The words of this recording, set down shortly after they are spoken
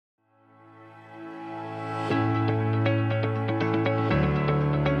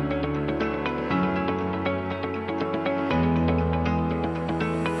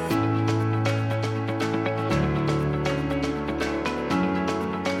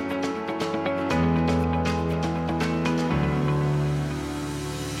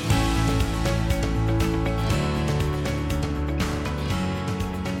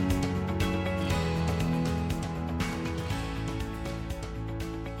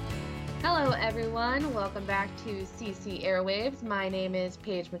Hello, everyone. Welcome back to CC Airwaves. My name is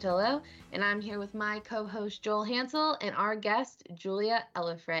Paige Matillo, and I'm here with my co-host Joel Hansel and our guest Julia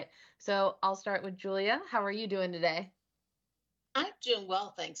Ellifrit. So I'll start with Julia. How are you doing today? I'm doing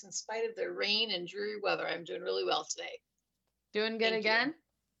well, thanks. In spite of the rain and dreary weather, I'm doing really well today. Doing good Thank you. again?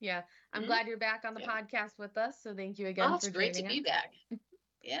 Yeah, I'm Hmm. glad you're back on the Yeah. podcast with us. So thank you Oh, again it's for great to joining be us. back.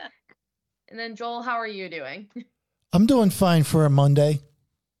 Yeah. And then Joel, how are you doing? I'm doing fine for a Monday.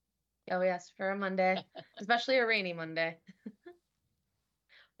 Oh, yes, for a Monday, especially a rainy Monday.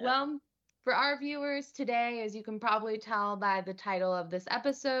 Well, for our viewers today, as you can probably tell by the title of this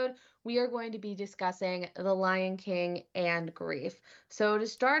episode, we are going to be discussing The Lion King and grief. So, to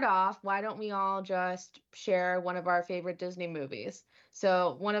start off, why don't we all just share one of our favorite Disney movies?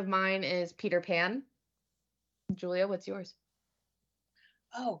 So, one of mine is Peter Pan. Julia, what's yours?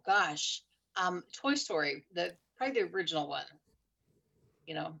 Oh gosh. Toy Story, the probably the original one.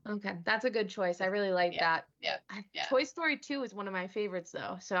 You know. Okay, that's a good choice. I really like Yeah. that. Yeah. Yeah. Toy Story 2 is one of my favorites,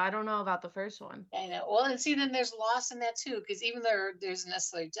 though, so I don't know about the first one. I know. Well, and see, then there's loss in that too, because even though there's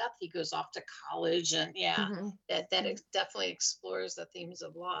necessarily death, he goes off to college, and yeah, Hmm. definitely explores the themes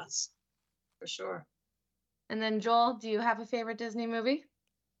of loss for sure. And then, Joel, do you have a favorite Disney movie?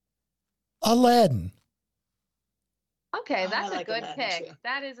 Aladdin. Okay, Oh, I that's a like good Aladdin pick. too.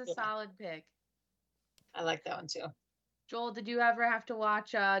 That is a Yeah, solid pick. I like that one too. Joel, did you ever have to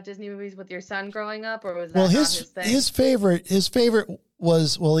watch Disney movies with your son growing up, or was Well, that not his his thing? his favorite his favorite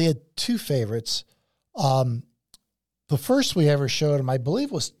was, well, he had two favorites. Um, the first we ever showed him, I believe,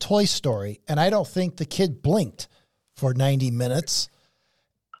 was Toy Story, and I don't think the kid blinked for 90 minutes.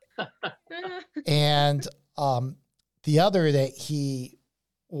 And the other that he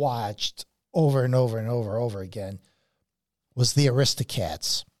watched over and over and over again was the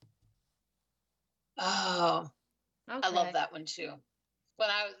Aristocats. Oh, I love Okay. that one too. When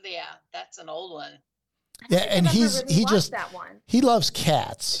I was, yeah, that's an old one. I Yeah, don't think and I've ever really watched that one. he loves It's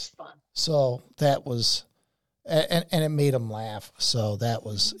cats, fun. so that was, and it made him laugh. So that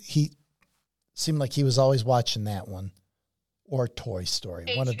was, he seemed like he was always watching that one or Toy Story,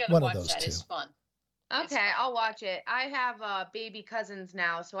 Paige, you gotta one of watch those that. two. It's fun. It's Okay, fun. I'll watch it. I have baby cousins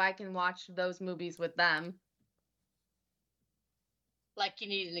now, so I can watch those movies with them. Like you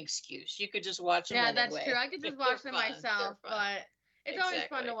need an excuse. You could just watch them Yeah, that's true. anyway. I could just They're watch them fun. They're myself, fun. but it's always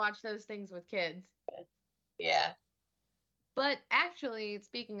fun to Exactly. watch those things with kids. Yeah. But actually,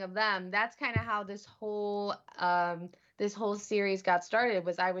 speaking of them, that's kind of how this whole series got started.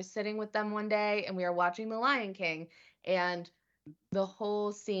 Was I was sitting with them one day and we were watching The Lion King, and the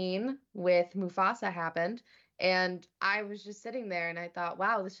whole scene with Mufasa happened, and I was just sitting there and I thought,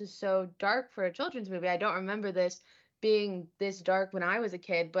 wow, this is so dark for a children's movie. I don't remember this being this dark when I was a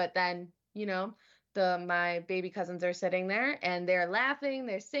kid, but then, the my baby cousins are sitting there and they're laughing,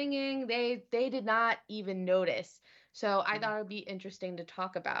 they're singing. They did not even notice. So I thought it would be interesting to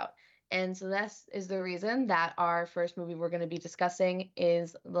talk about. And so this is the reason that our first movie we're going to be discussing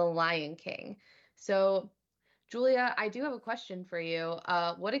is The Lion King. So Julia, I do have a question for you.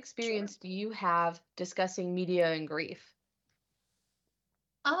 What Sure. experience do you have discussing media and grief?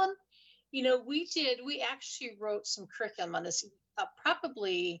 Um, we actually wrote some curriculum on this,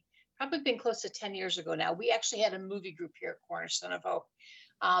 probably been close to 10 years ago now. We actually had a movie group here at Cornerstone of Hope.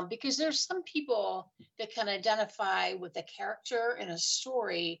 Because there's some people that can identify with a character in a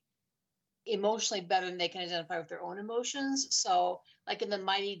story emotionally better than they can identify with their own emotions. So, like in the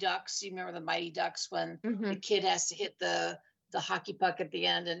Mighty Ducks, you remember the Mighty Ducks when the Mm-hmm. kid has to hit the hockey puck at the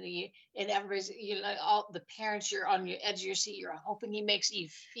end, and everybody's, all the parents, you're on your edge of your seat, you're hoping he makes it, you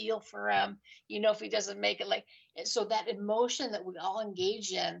feel for him, if he doesn't make it, like, so that emotion that we all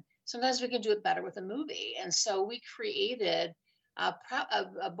engage in, sometimes we can do it better with a movie. And so we created a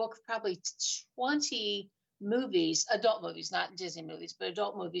book of probably 20 movies, adult movies, not Disney movies, but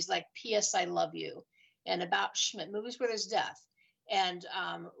adult movies like P.S. I Love You and About Schmidt, movies where there's death. And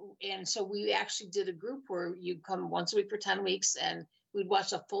so we actually did a group where you come once a week for 10 weeks, and we'd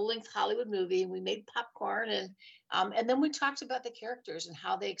watch a full-length Hollywood movie, and we made popcorn, and then we talked about the characters and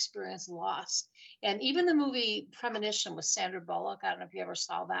how they experience loss. And even the movie Premonition with Sandra Bullock, I don't know if you ever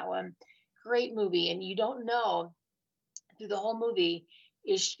saw that one. Great movie. And you don't know through the whole movie,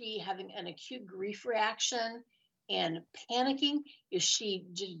 is she having an acute grief reaction and panicking? Is she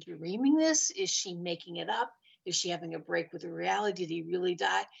dreaming this? Is she making it up? Is she having a break with the reality? Did he really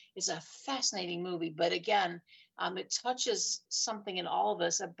die? It's a fascinating movie. But again, it touches something in all of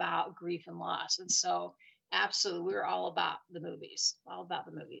us about grief and loss. And so, absolutely, we're all about the movies, all about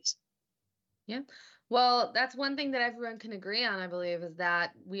the movies. Yeah. Well, that's one thing that everyone can agree on, I believe, is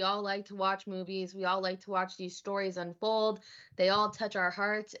that we all like to watch movies. We all like to watch these stories unfold. They all touch our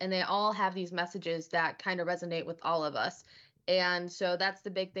hearts and they all have these messages that kind of resonate with all of us. And so that's the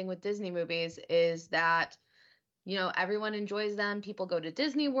big thing with Disney movies is that, everyone enjoys them. People go to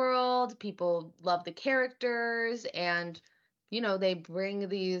Disney World, people love the characters, and, they bring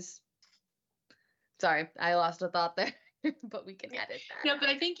these. Sorry, I lost a thought there, but we can edit that. No, but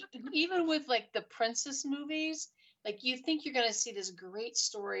I think even with like the princess movies, like you think you're going to see this great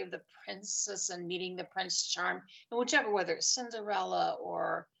story of the princess and meeting the Prince Charm, and whichever, whether it's Cinderella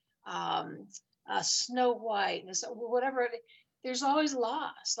or um, Snow White, and whatever, there's always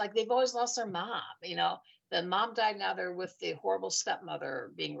loss. Like they've always lost their mom. The mom died. Now they're with the horrible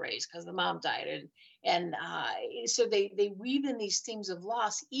stepmother being raised because the mom died, and so they weave in these themes of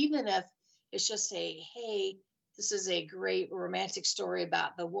loss, even if it's just hey, this is a great romantic story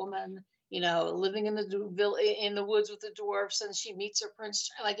about the woman, living in the woods with the dwarfs, and she meets her prince.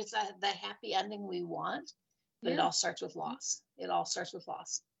 Like it's the happy ending we want, but it all starts with loss. It all starts with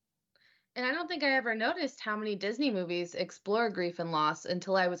loss. And I don't think I ever noticed how many Disney movies explore grief and loss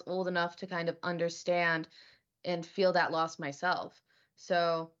until I was old enough to kind of understand and feel that loss myself.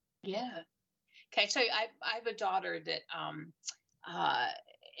 So yeah. Okay, so I have a daughter that uh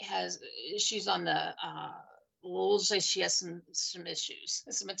she's on the we'll say she has some issues,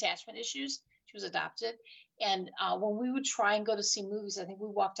 some attachment issues. She was adopted, and when we would try and go to see movies, I think we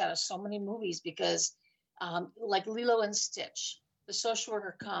walked out of so many movies because, like Lilo and Stitch, the social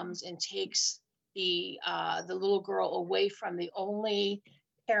worker comes and takes the little girl away from the only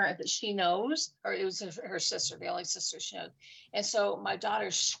parent that she knows, or it was her sister, the only sister she knows, and so my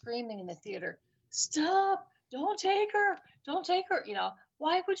daughter's screaming in the theater, "Stop! Don't take her! Don't take her!"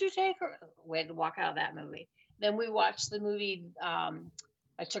 Why would you take her? We had to walk out of that movie. Then we watched the movie.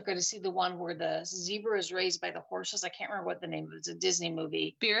 I took her to see the one where the zebra is raised by the horses. I can't remember what the name of it. It's a Disney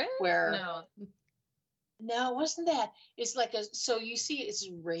movie. Spirit? Where no, it wasn't that. It's like so you see it's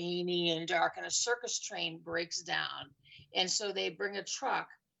rainy and dark, and a circus train breaks down, and so they bring a truck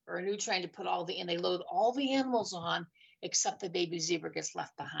or a new train to put and they load all the animals on except the baby zebra gets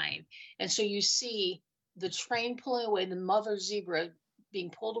left behind, and so you see the train pulling away, the mother zebra being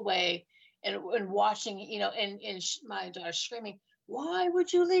pulled away, and watching, and my daughter screaming, "Why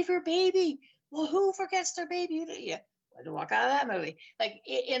would you leave your baby? Well, who forgets their baby?" Yeah, I had to walk out of that movie. Like,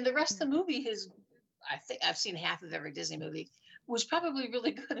 and the rest of the movie I think I've seen half of every Disney movie, was probably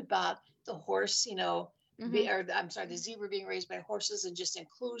really good about the horse, I'm sorry, the zebra being raised by horses and just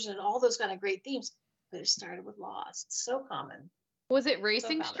inclusion and all those kind of great themes. But it started with loss. It's so common. Was it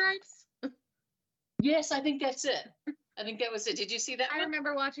Racing Stripes? Yes, I think that's it. I think that was it. Did you see that? I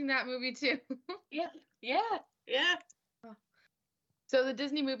remember watching that movie too. Yeah. So the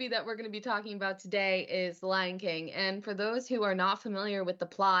Disney movie that we're going to be talking about today is The Lion King. And for those who are not familiar with the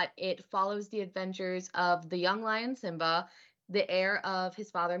plot, it follows the adventures of the young lion Simba, the heir of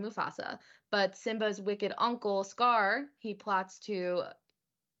his father Mufasa. But Simba's wicked uncle Scar, he plots to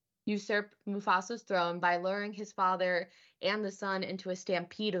usurp Mufasa's throne by luring his father and the son into a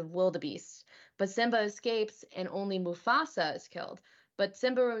stampede of wildebeests. But Simba escapes and only Mufasa is killed. But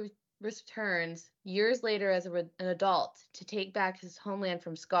Simba returns years later as an adult to take back his homeland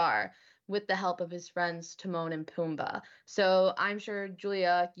from Scar with the help of his friends Timon and Pumbaa. So I'm sure,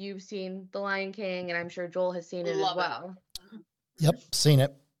 Julia, you've seen The Lion King, and I'm sure Joel has seen it as well. Yep, seen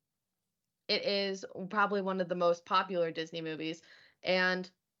it. It is probably one of the most popular Disney movies. And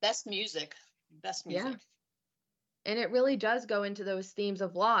best music. Yeah. And it really does go into those themes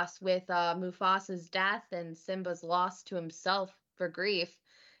of loss with Mufasa's death and Simba's loss to himself for grief.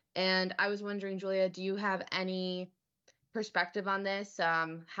 And I was wondering, Julia, do you have any perspective on this?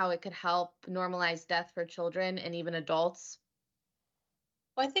 How it could help normalize death for children and even adults?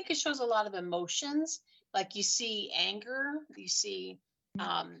 Well, I think it shows a lot of emotions. Like you see anger, you see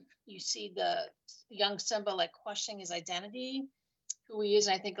the young Simba like questioning his identity, who he is.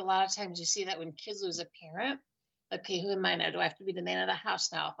 And I think a lot of times you see that when kids lose a parent. Okay, who am I now? Do I have to be the man of the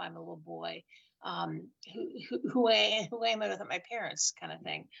house now if I'm a little boy? Who am I without my parents, kind of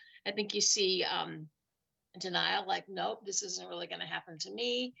thing. I think you see denial, like, nope, this isn't really going to happen to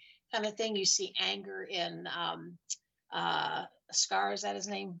me, kind of thing. You see anger in Scar, is that his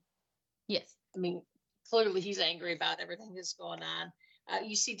name? Yes. I mean, clearly he's angry about everything that's going on.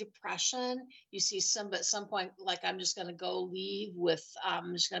 You see depression. You see Simba at some point, like, I'm just going to go leave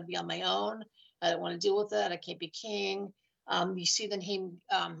I'm just going to be on my own. I don't want to deal with it. I can't be king. You see then him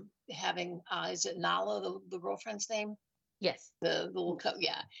having, is it Nala, the girlfriend's name? Yes. The little,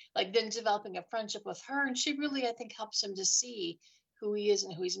 like then developing a friendship with her. And she really, I think, helps him to see who he is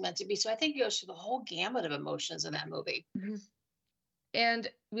and who he's meant to be. So I think it goes through the whole gamut of emotions in that movie. Mhm.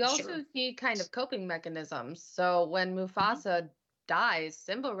 And we also Sure. see kind of coping mechanisms. So when Mufasa dies,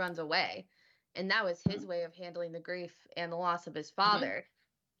 Simba runs away. And that was his way of handling the grief and the loss of his father.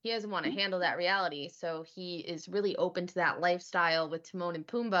 He doesn't want to handle that reality. So he is really open to that lifestyle with Timon and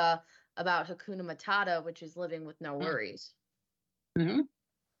Pumbaa about Hakuna Matata, which is living with no worries. Mm-hmm.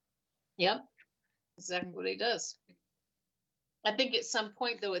 Yep. Exactly what he does. I think at some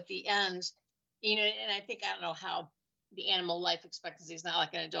point, though, at the end, you know, and I think, I don't know how the animal life expectancy is not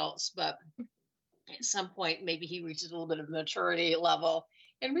like an adult's, but at some point, maybe he reaches a little bit of maturity level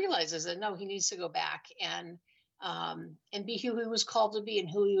and realizes that no, he needs to go back and be who he was called to be and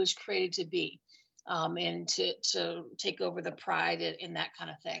who he was created to be, and to take over the pride and that kind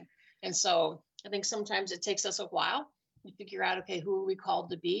of thing. And so I think sometimes it takes us a while to figure out, okay, who are we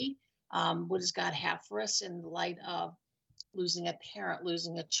called to be? What does God have for us in the light of losing a parent,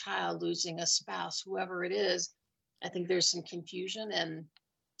 losing a child, losing a spouse, whoever it is? I think there's some confusion and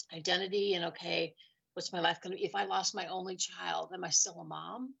identity and, okay, what's my life going to be? If I lost my only child, am I still a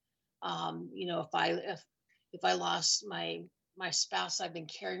mom? You know, if I lost my spouse I've been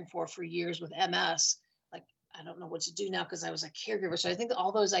caring for years with MS, like, I don't know what to do now because I was a caregiver. So I think that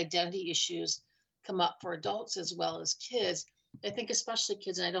all those identity issues come up for adults as well as kids. I think especially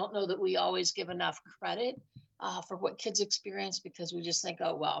kids, and I don't know that we always give enough credit for what kids experience, because we just think,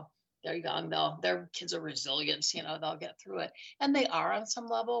 oh, well, they're young, their kids are resilient, you know, they'll get through it. And they are on some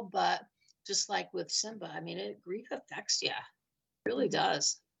level, but just like with Simba, I mean, grief affects you. It really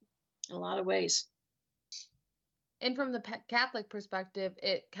does in a lot of ways. And from the Catholic perspective,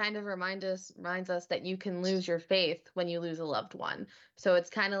 it kind of reminds us that you can lose your faith when you lose a loved one. So it's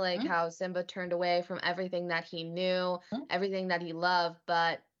kind of like how Simba turned away from everything that he knew, everything that he loved,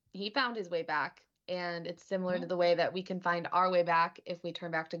 but he found his way back. And it's similar to the way that we can find our way back if we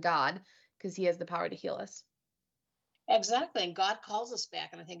turn back to God, because he has the power to heal us. Exactly. And God calls us back.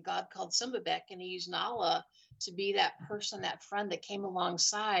 And I think God called Simba back, and he used Nala to be that person, that friend that came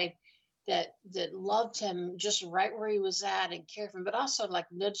alongside, that loved him just right where he was at and cared for him, but also like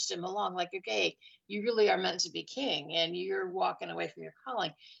nudged him along, like, okay, you really are meant to be king and you're walking away from your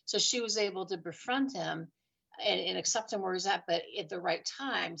calling. So she was able to befriend him and accept him where he's at, but at the right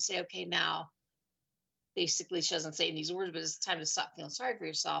time say, okay, now, basically, she doesn't say in these words, but it's time to stop feeling sorry for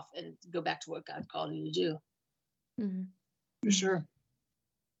yourself and go back to what God called you to do. Mm-hmm. For sure.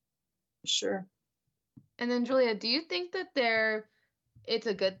 For sure. And then, Julia, do you think that it's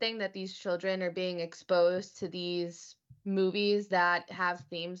a good thing that these children are being exposed to these movies that have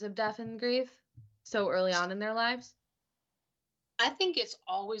themes of death and grief so early on in their lives? I think it's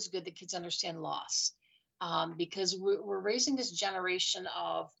always good that kids understand loss, because we're raising this generation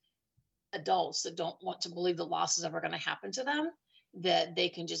of adults that don't want to believe that loss is ever going to happen to them, that they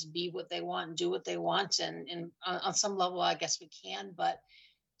can just be what they want and do what they want. And on some level, I guess we can, but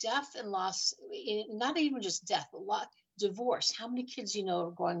death and loss, not even just death, but divorce. How many kids, you know,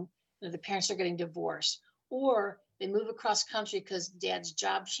 are going, you know, the parents are getting divorced, or they move across country because dad's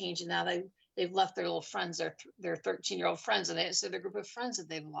job changed, and now they've left their little friends, their 13-year-old friends, and it's their group of friends that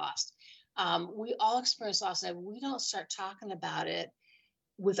they've lost. We all experience loss, and if we don't start talking about it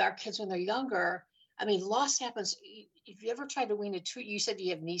with our kids when they're younger, I mean, loss happens. If you ever tried to wean you said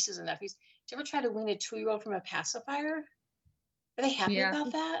you have nieces and nephews. Did you ever try to wean a 2-year-old from a pacifier? Are they happy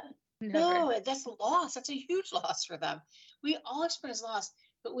about that? Never. No, that's a loss. That's a huge loss for them. We all experience loss,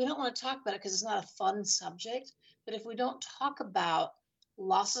 but we don't want to talk about it because it's not a fun subject. But if we don't talk about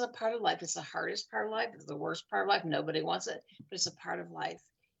loss as a part of life, it's the hardest part of life. It's the worst part of life. Nobody wants it, but it's a part of life.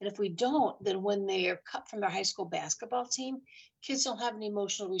 And if we don't, then when they are cut from their high school basketball team, kids don't have any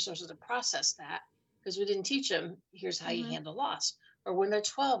emotional resources to process that, because we didn't teach them, here's how you handle loss. Or when they're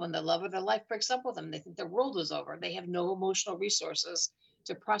 12 and the love of their life breaks up with them, they think their world is over. They have no emotional resources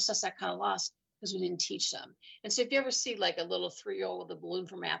to process that kind of loss because we didn't teach them. And so if you ever see like a little 3-year-old with a balloon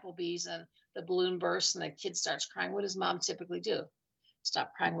from Applebee's and the balloon bursts and the kid starts crying, what does mom typically do?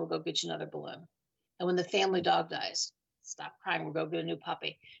 Stop crying, we'll go get you another balloon. And when the family dog dies, stop crying, we'll go get a new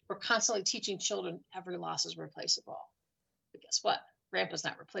puppy. We're constantly teaching children every loss is replaceable. But guess what? Grandpa's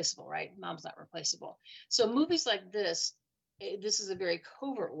not replaceable, right? Mom's not replaceable. So movies like this is a very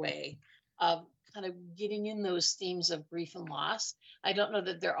covert way of kind of getting in those themes of grief and loss. I don't know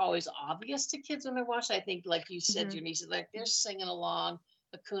that they're always obvious to kids when they're watching. I think, like you said, your nieces, like they're singing along,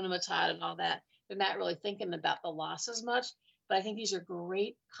 Hakuna Matata and all that. They're not really thinking about the loss as much. But I think these are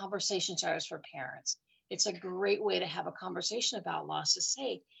great conversation starters for parents. It's a great way to have a conversation about loss, to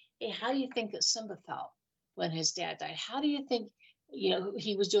say, hey, how do you think that Simba felt when his dad died? How do you think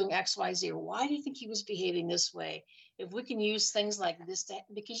he was doing XYZ, or why do you think he was behaving this way? If we can use things like this,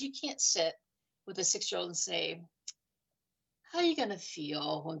 because you can't sit with a 6-year-old and say, how are you going to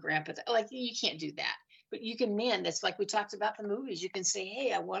feel when grandpa, like, you can't do that. But you can, man, that's like we talked about the movies. You can say,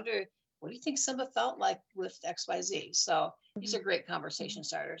 hey, I wonder, what do you think Simba felt like with XYZ? So these are great conversation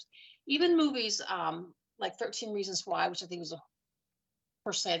starters. Even movies like 13 Reasons Why, which I think was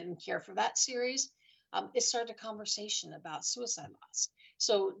personally, I didn't care for that series. It started a conversation about suicide loss.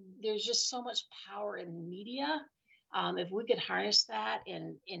 So there's just so much power in media. If we could harness that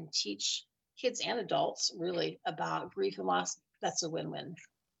and teach kids and adults really about grief and loss, that's a win-win.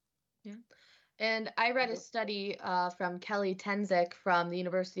 Yeah. And I read a study from Kelly Tenzik from the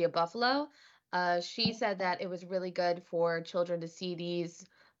University of Buffalo. She said that it was really good for children to see these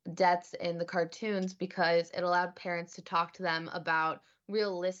deaths in the cartoons because it allowed parents to talk to them about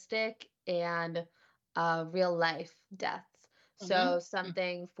realistic and real life deaths. So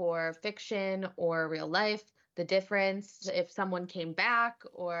something for fiction or real life, the difference if someone came back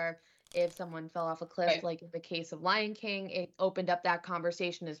or if someone fell off a cliff, Right. like in the case of Lion King, it opened up that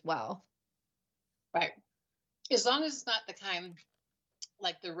conversation as well. Right. As long as it's not the kind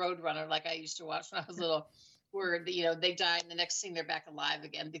like the Roadrunner, like I used to watch when I was little, where they die and the next thing they're back alive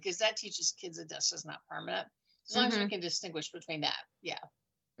again, because that teaches kids that death is not permanent. As long as we can distinguish between that, yeah,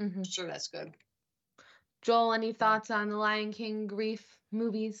 sure, that's good. Joel, any thoughts on the Lion King grief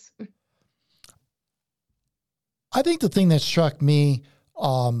movies? I think the thing that struck me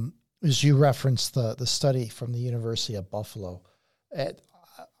is you referenced the study from the University of Buffalo.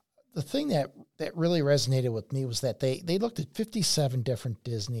 The thing that really resonated with me was that they looked at 57 different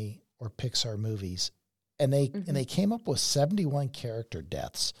Disney or Pixar movies, and they came up with 71 character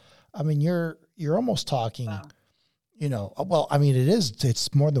deaths. I mean, you're almost talking, well, I mean,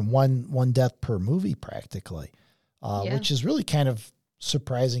 it's more than one death per movie practically, which is really kind of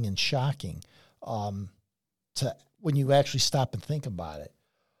surprising and shocking to when you actually stop and think about it.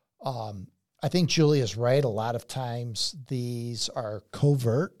 I think Julia's right. A lot of times these are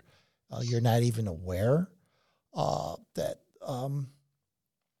covert. You're not even aware that,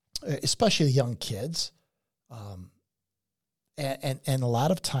 especially young kids. And a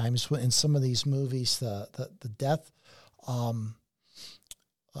lot of times in some of these movies, the death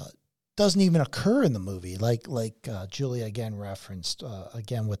doesn't even occur in the movie. Like Julia again referenced,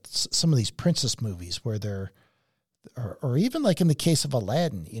 again with some of these princess movies where they're, or even like in the case of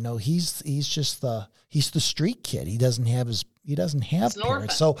Aladdin, he's the street kid. He doesn't have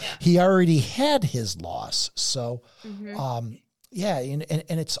parents. So he already had his loss. So, and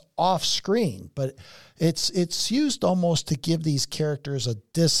it's off screen, but it's used almost to give these characters a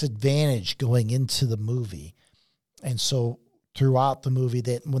disadvantage going into the movie. And so throughout the movie,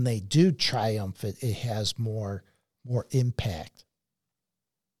 that when they do triumph, it has more impact.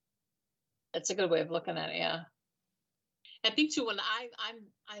 That's a good way of looking at it. Yeah. I think too, when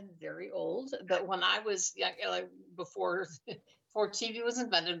I'm very old, but when I was young, like before TV was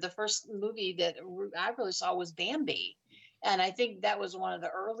invented, the first movie that I really saw was Bambi. And I think that was one of the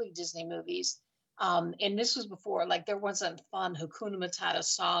early Disney movies. And this was before, like, there wasn't fun Hakuna Matata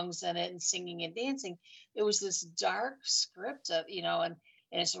songs in it and singing and dancing. It was this dark script of, and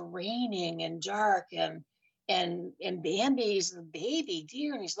it's raining and dark and Bambi's the baby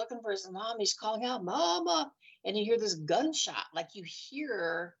deer and he's looking for his mom. He's calling out, Mama. And you hear this gunshot, like you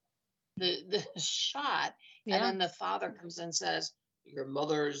hear the shot. Yeah. And then the father comes in and says, your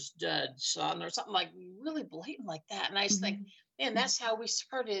mother's dead, son, or something like really blatant like that. And I just think, man, that's how we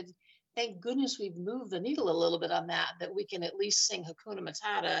started. Thank goodness we've moved the needle a little bit on that we can at least sing Hakuna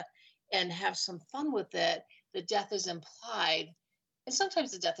Matata and have some fun with it. The death is implied. And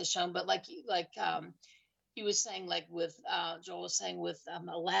sometimes the death is shown, but like he was saying, like with Joel was saying with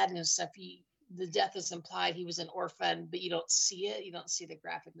Aladdin and stuff, the death is implied. He was an orphan, but you don't see it. You don't see the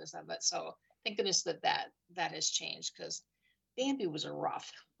graphicness of it. So thank goodness that has changed, because Bambi was rough.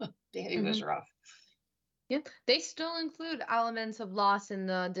 Bambi was rough. Yeah, they still include elements of loss in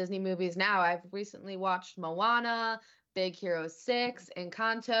the Disney movies now. I've recently watched Moana, Big Hero 6,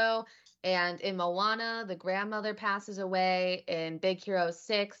 Encanto, and in Moana, the grandmother passes away. In Big Hero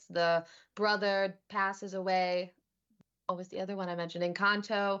 6, the brother passes away. What was the other one I mentioned?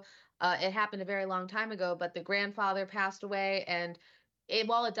 Encanto. It happened a very long time ago, but the grandfather passed away, and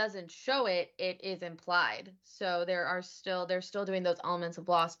while it doesn't show it, it is implied. So they're still doing those elements of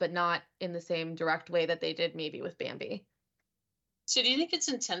loss, but not in the same direct way that they did maybe with Bambi. So do you think it's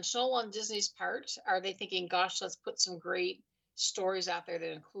intentional on Disney's part? Are they thinking, gosh, let's put some great stories out there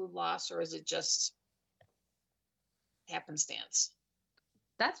that include loss, or is it just happenstance?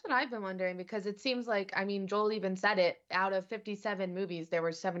 That's what I've been wondering because it seems like, I mean, Joel even said it, out of 57 movies, there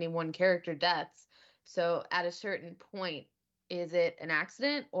were 71 character deaths. So at a certain point, is it an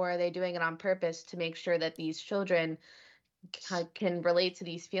accident or are they doing it on purpose to make sure that these children can relate to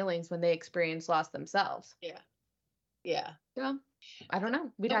these feelings when they experience loss themselves? Yeah. Yeah. Yeah. I don't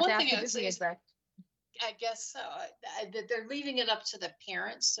know. We'd The have to one ask thing the I would say Disney is, exec. I guess that they're leaving it up to the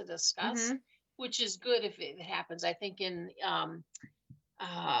parents to discuss, Mm-hmm. which is good if it happens. I think in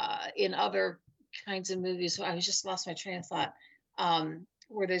other kinds of movies, I was just lost my train of thought,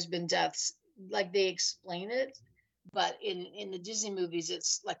 where there's been deaths, like they explain it, but in the Disney movies,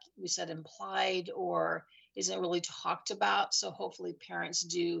 it's like we said, implied or isn't really talked about. So hopefully parents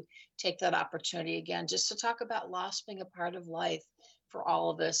do take that opportunity again, just to talk about loss being a part of life for all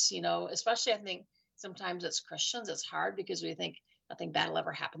of us, especially I think sometimes as Christians, it's hard because we think nothing bad will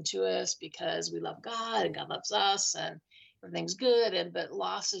ever happen to us because we love God and God loves us and everything's good. But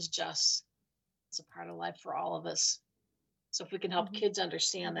loss is just, it's a part of life for all of us. So if we can help kids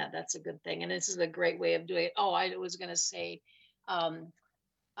understand that, that's a good thing. And this is a great way of doing it. Oh, I was going to say,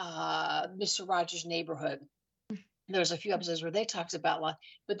 Mr. Rogers' Neighborhood. There's a few episodes where they talked about loss,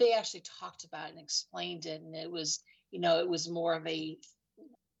 but they actually talked about it and explained it. And it was, it was more of a,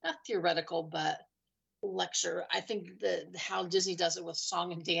 not theoretical, but lecture. I think how Disney does it with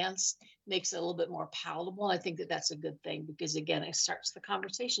song and dance makes it a little bit more palatable. I think that's a good thing because again, it starts the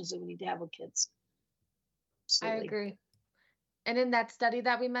conversations that we need to have with kids. Absolutely. I agree. And in that study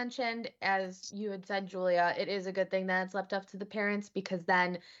that we mentioned, as you had said, Julia, it is a good thing that it's left up to the parents because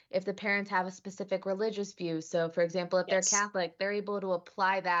then if the parents have a specific religious view, so for example, if they're Catholic, they're able to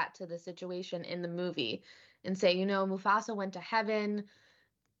apply that to the situation in the movie and say, Mufasa went to heaven.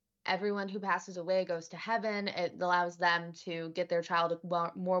 Everyone who passes away goes to heaven. It allows them to get their child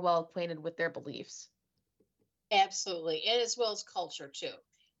more well acquainted with their beliefs. Absolutely. And as well as culture too.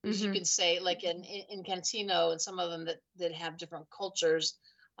 Because you can say like in Cantino and some of them that have different cultures,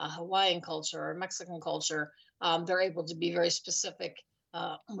 Hawaiian culture or Mexican culture, they're able to be very specific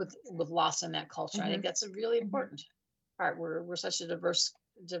with loss in that culture. I think that's a really important part. We're such a diverse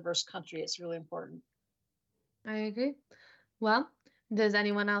country. It's really important. I agree. Well, does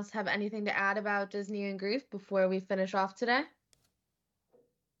anyone else have anything to add about Disney and grief before we finish off today?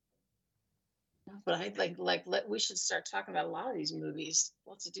 But I think we should start talking about a lot of these movies.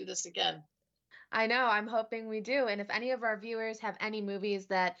 Let's do this again. I know. I'm hoping we do. And if any of our viewers have any movies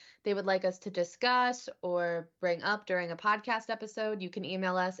that they would like us to discuss or bring up during a podcast episode, you can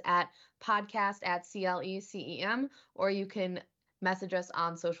email us at podcast@CLECEM, or you can message us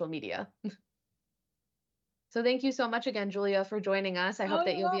on social media. So thank you so much again, Julia, for joining us. I hope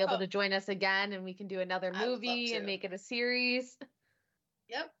that you'll be able to join us again and we can do another movie and make it a series.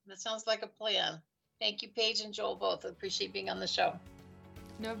 Yep, that sounds like a plan. Thank you, Paige and Joel, both. Appreciate being on the show.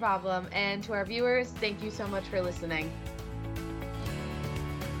 No problem. And to our viewers, thank you so much for listening.